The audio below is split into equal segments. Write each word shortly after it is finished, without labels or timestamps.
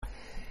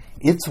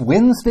It's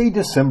Wednesday,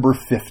 December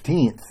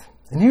 15th,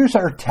 and here's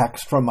our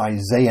text from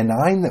Isaiah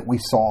 9 that we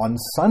saw on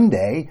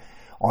Sunday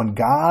on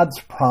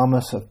God's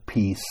promise of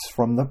peace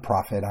from the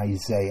prophet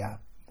Isaiah.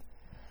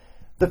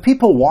 The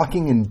people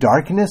walking in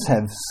darkness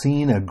have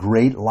seen a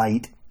great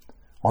light.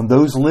 On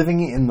those living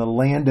in the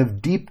land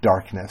of deep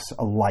darkness,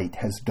 a light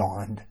has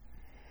dawned.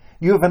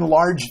 You have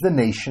enlarged the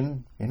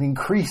nation and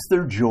increased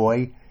their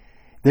joy.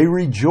 They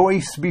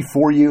rejoice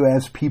before you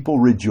as people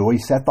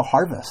rejoice at the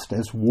harvest,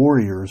 as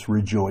warriors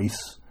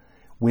rejoice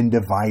when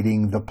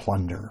dividing the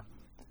plunder.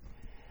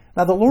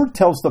 Now the Lord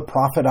tells the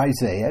prophet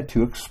Isaiah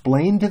to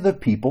explain to the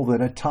people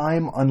that a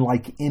time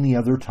unlike any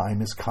other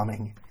time is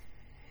coming.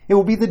 It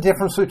will be the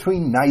difference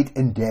between night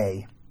and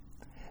day.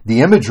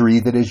 The imagery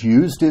that is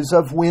used is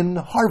of when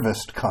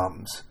harvest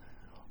comes.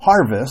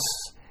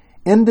 Harvests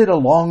ended a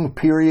long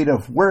period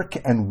of work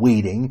and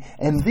waiting,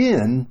 and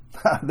then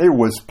there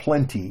was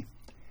plenty.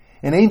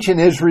 In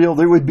ancient Israel,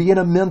 there would be an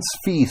immense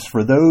feast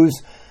for those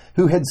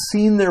who had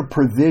seen their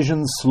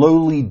provisions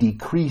slowly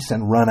decrease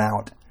and run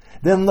out.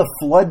 Then the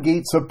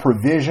floodgates of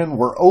provision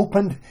were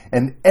opened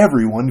and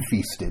everyone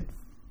feasted.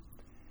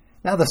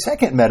 Now the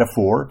second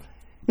metaphor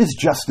is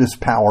just as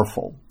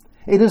powerful.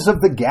 It is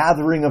of the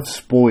gathering of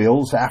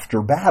spoils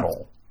after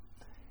battle.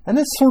 And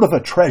it's sort of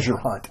a treasure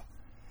hunt.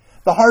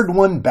 The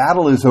hard-won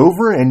battle is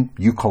over and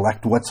you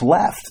collect what's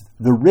left,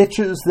 the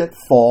riches that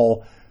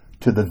fall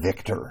to the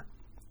victor.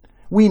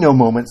 We know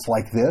moments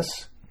like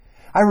this.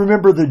 I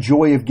remember the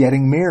joy of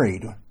getting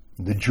married,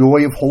 the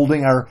joy of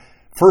holding our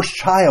first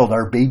child,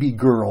 our baby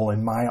girl,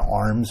 in my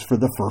arms for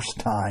the first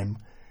time.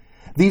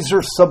 These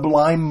are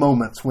sublime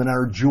moments when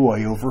our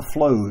joy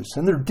overflows,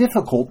 and they're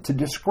difficult to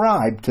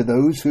describe to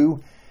those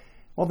who,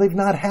 they've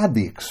not had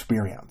the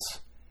experience.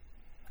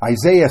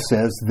 Isaiah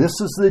says this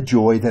is the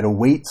joy that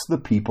awaits the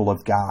people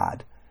of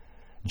God.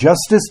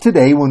 Just as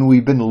today, when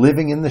we've been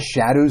living in the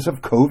shadows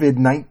of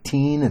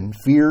COVID-19 and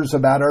fears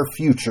about our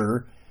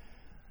future,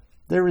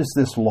 there is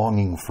this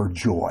longing for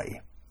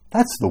joy.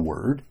 That's the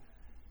word,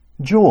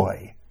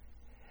 joy.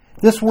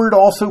 This word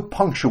also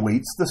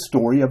punctuates the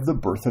story of the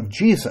birth of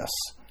Jesus.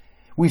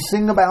 We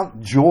sing about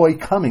joy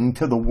coming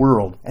to the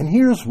world, and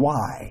here's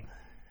why.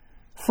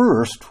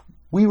 First,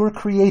 we were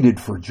created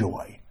for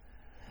joy.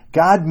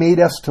 God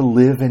made us to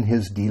live in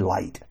His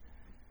delight.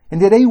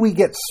 And today we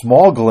get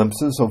small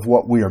glimpses of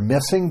what we are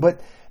missing, but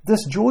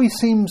this joy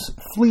seems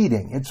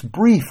fleeting. It's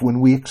brief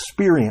when we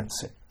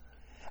experience it.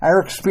 Our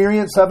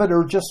experience of it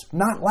are just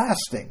not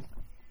lasting.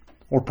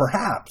 Or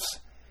perhaps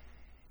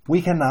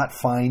we cannot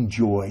find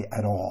joy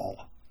at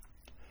all.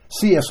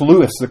 C.S.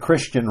 Lewis, the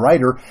Christian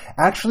writer,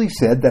 actually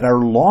said that our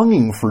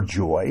longing for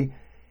joy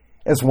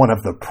is one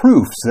of the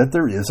proofs that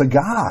there is a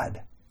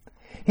God.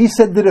 He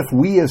said that if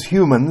we as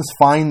humans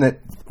find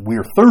that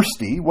we're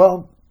thirsty,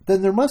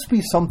 then there must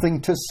be something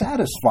to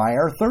satisfy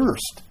our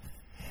thirst.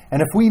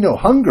 And if we know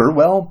hunger,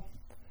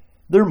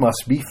 there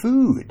must be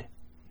food.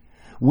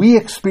 We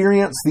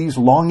experience these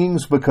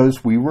longings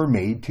because we were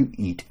made to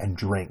eat and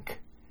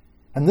drink.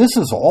 And this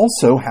is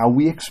also how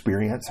we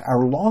experience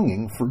our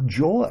longing for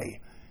joy.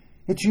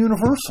 It's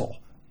universal.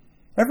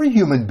 Every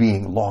human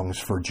being longs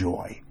for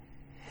joy.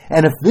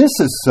 And if this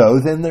is so,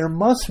 then there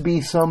must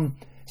be some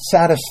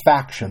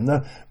satisfaction,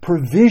 the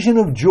provision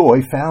of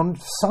joy found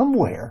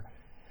somewhere.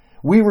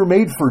 We were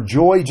made for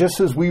joy just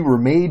as we were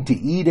made to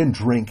eat and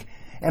drink.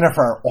 And if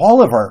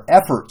all of our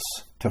efforts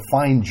to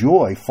find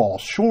joy fall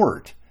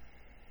short,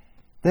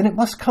 then it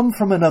must come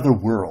from another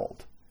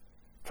world,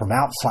 from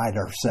outside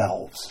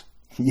ourselves.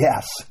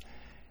 Yes,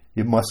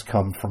 it must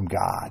come from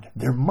God.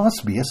 There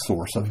must be a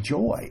source of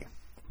joy.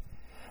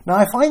 Now,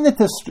 I find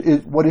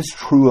that what is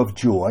true of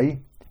joy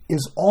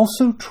is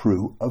also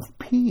true of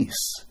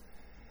peace.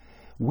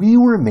 We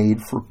were made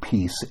for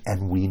peace,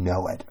 and we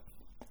know it.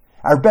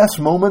 Our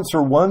best moments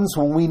are ones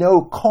when we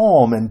know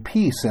calm and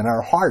peace in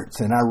our hearts,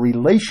 in our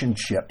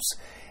relationships,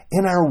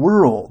 in our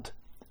world.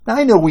 Now,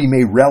 I know we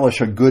may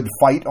relish a good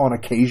fight on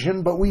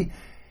occasion, but we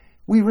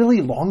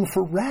really long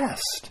for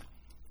rest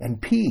and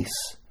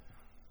peace.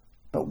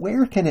 But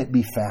where can it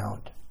be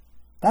found?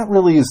 That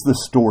really is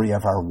the story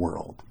of our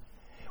world.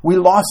 We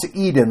lost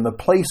Eden, the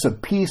place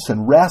of peace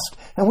and rest,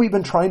 and we've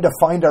been trying to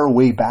find our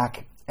way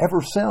back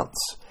ever since.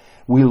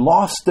 We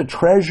lost the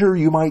treasure,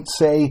 you might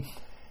say,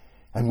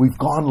 and we've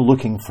gone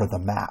looking for the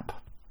map.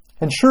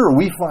 And sure,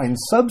 we find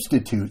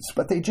substitutes,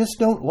 but they just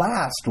don't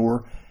last,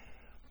 or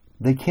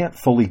they can't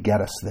fully get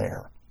us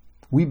there.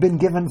 We've been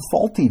given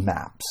faulty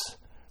maps,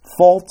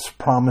 false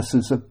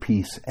promises of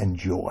peace and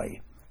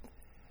joy.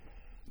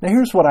 Now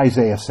here's what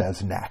Isaiah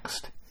says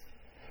next.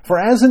 For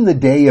as in the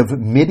day of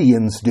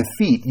Midian's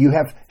defeat, you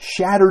have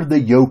shattered the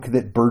yoke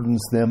that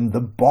burdens them,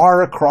 the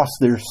bar across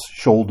their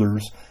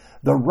shoulders,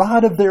 the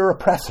rod of their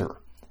oppressor.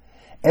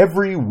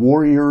 Every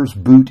warrior's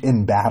boot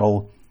in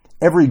battle,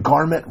 every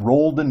garment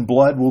rolled in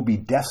blood will be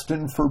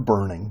destined for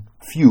burning,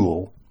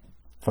 fuel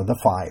for the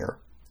fire.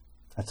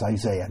 That's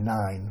Isaiah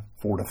 9,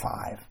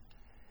 4-5.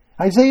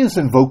 Isaiah is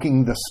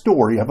invoking the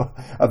story of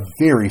a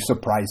very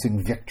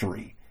surprising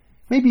victory.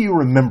 Maybe you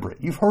remember it.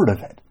 You've heard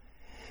of it.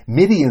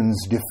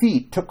 Midian's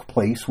defeat took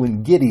place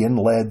when Gideon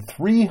led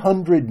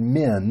 300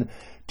 men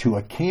to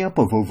a camp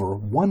of over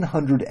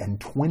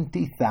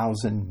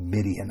 120,000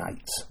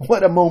 Midianites.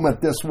 What a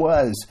moment this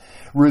was,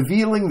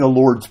 revealing the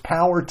Lord's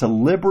power to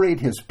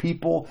liberate his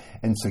people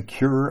and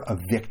secure a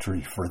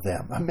victory for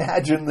them.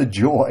 Imagine the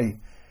joy.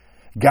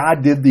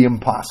 God did the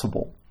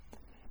impossible.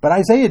 But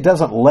Isaiah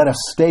doesn't let us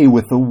stay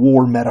with the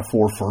war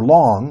metaphor for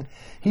long.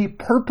 He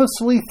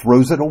purposely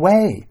throws it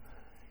away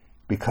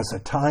because a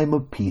time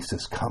of peace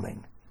is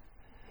coming.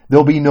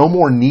 There'll be no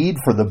more need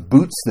for the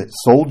boots that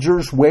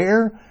soldiers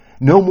wear,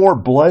 no more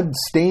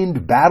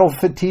blood-stained battle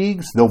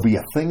fatigues. They'll be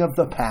a thing of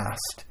the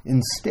past.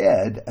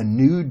 Instead, a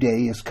new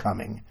day is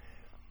coming.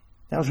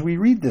 Now, as we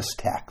read this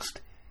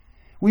text,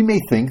 we may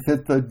think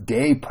that the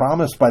day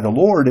promised by the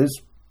Lord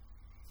is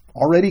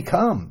already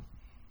come.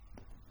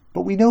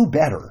 But we know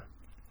better.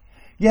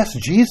 Yes,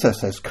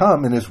 Jesus has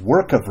come and his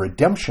work of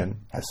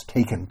redemption has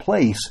taken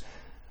place,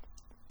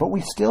 but we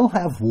still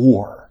have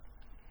war.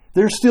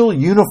 There's still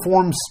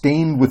uniforms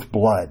stained with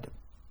blood.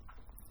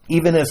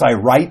 Even as I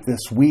write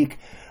this week,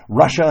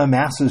 Russia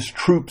amasses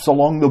troops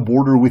along the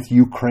border with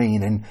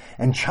Ukraine,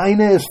 and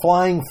China is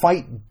flying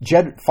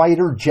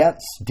fighter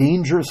jets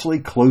dangerously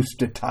close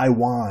to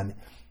Taiwan.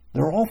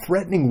 They're all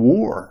threatening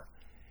war.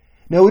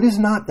 No, it is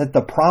not that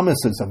the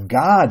promises of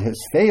God has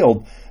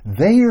failed.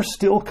 They are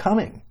still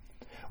coming.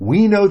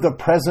 We know the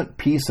present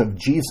peace of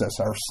Jesus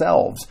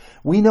ourselves.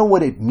 We know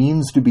what it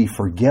means to be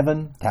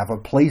forgiven, to have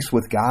a place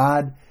with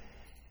God.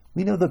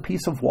 We know the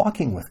peace of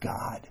walking with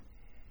God.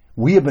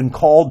 We have been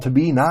called to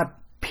be not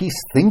peace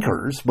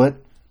thinkers, but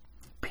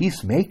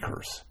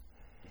peacemakers.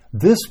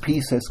 This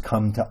peace has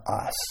come to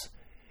us.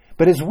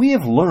 But as we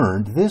have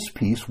learned, this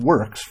peace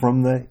works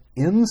from the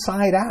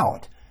inside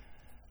out,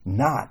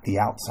 not the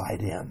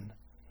outside in.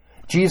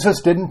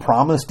 Jesus didn't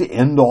promise to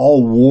end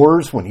all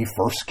wars when he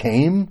first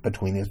came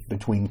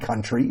between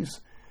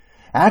countries.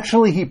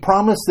 Actually, he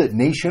promised that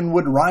nation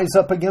would rise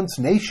up against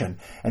nation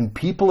and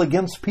people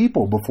against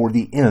people before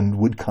the end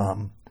would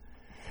come.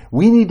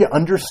 We need to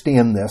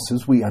understand this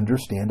as we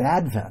understand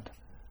Advent.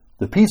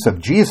 The peace of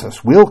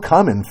Jesus will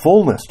come in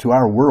fullness to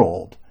our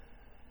world,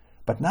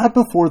 but not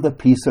before the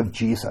peace of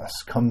Jesus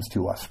comes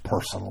to us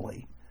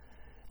personally.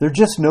 There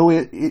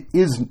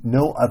is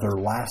no other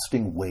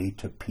lasting way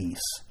to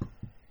peace.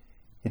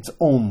 It's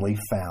only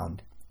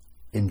found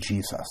in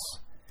Jesus.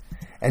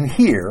 And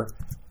here,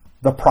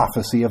 the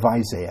prophecy of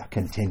Isaiah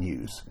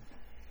continues.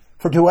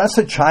 For to us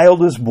a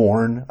child is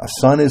born, a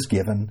son is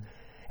given,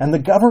 and the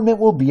government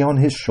will be on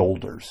his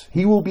shoulders.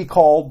 He will be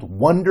called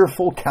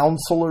Wonderful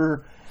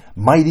Counselor,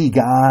 Mighty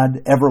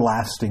God,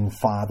 Everlasting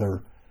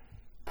Father,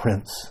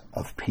 Prince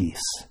of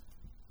Peace.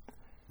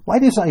 Why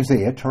does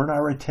Isaiah turn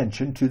our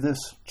attention to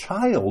this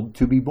child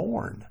to be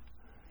born?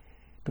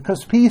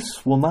 Because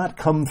peace will not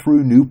come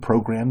through new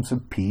programs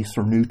of peace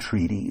or new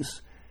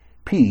treaties.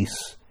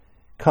 Peace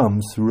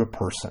comes through a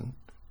person,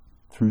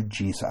 through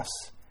Jesus.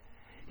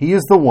 He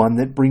is the one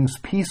that brings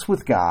peace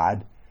with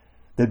God,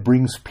 that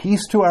brings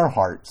peace to our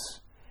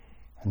hearts,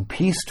 and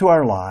peace to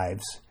our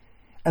lives,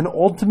 and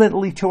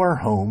ultimately to our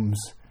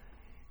homes,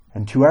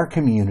 and to our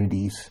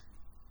communities,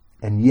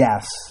 and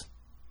yes,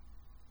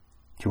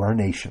 to our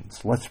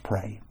nations. Let's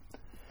pray.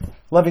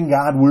 Loving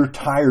God, we're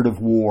tired of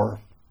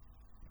war.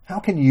 How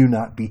can you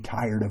not be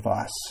tired of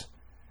us?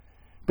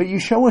 But you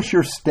show us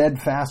your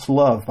steadfast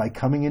love by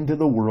coming into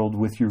the world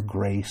with your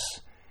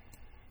grace,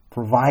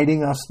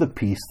 providing us the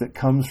peace that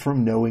comes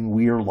from knowing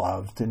we are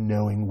loved and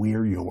knowing we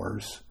are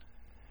yours.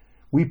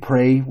 We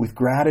pray with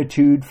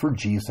gratitude for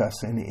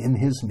Jesus and in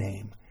his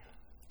name.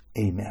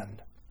 Amen.